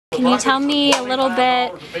Can you tell me a little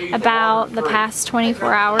bit about the past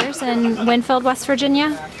 24 hours in Winfield, West Virginia?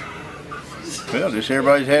 Well, just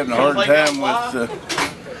everybody's having a hard time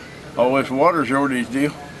with all this water shortage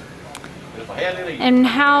deal. And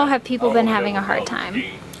how have people been having a hard time?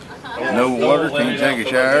 No water, can't take a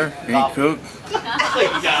shower, can't cook.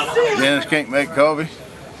 Dennis can't make coffee.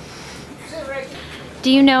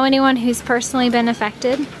 Do you know anyone who's personally been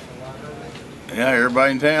affected? Yeah,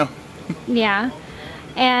 everybody in town. Yeah.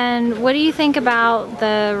 And what do you think about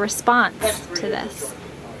the response to this?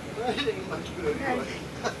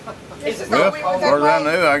 Well, as far as I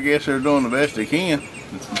know, I guess they're doing the best they can.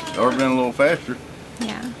 Or been a little faster.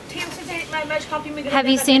 Yeah. Have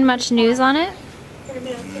you seen much news on it?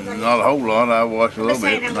 Not a whole lot. I watched a little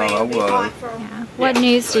bit, but not a whole lot of it. Yeah. What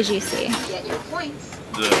news did you see?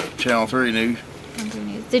 The Channel 3 news.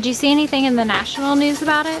 Did you see anything in the national news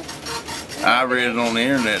about it? I read it on the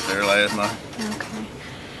internet there last night. Okay.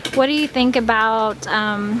 What do you think about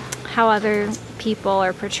how other people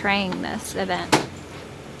are portraying this event?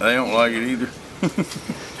 They don't like it either.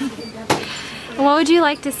 What would you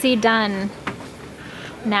like to see done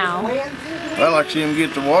now? I'd like to see them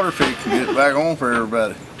get the water fixed and get it back on for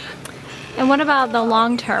everybody. And what about the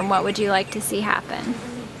long term? What would you like to see happen?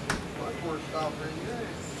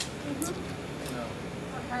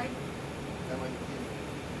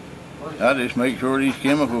 I just make sure these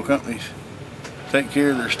chemical companies take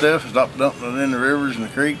care of their stuff, stop dumping it in the rivers and the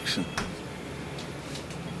creeks. And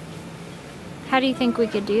how do you think we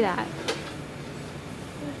could do that?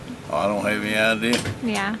 I don't have any idea.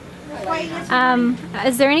 Yeah.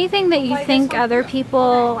 Is there anything that you think other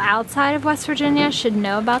people outside of West Virginia should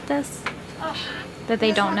know about this that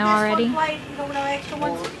they don't know already? Well,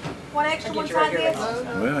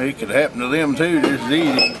 it could happen to them too, just as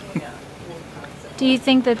easy. Do you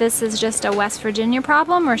think that this is just a West Virginia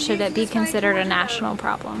problem, or should it be considered a national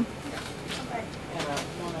problem?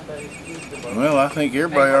 Well, I think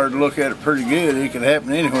everybody ought to look at it pretty good. It could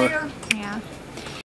happen anywhere.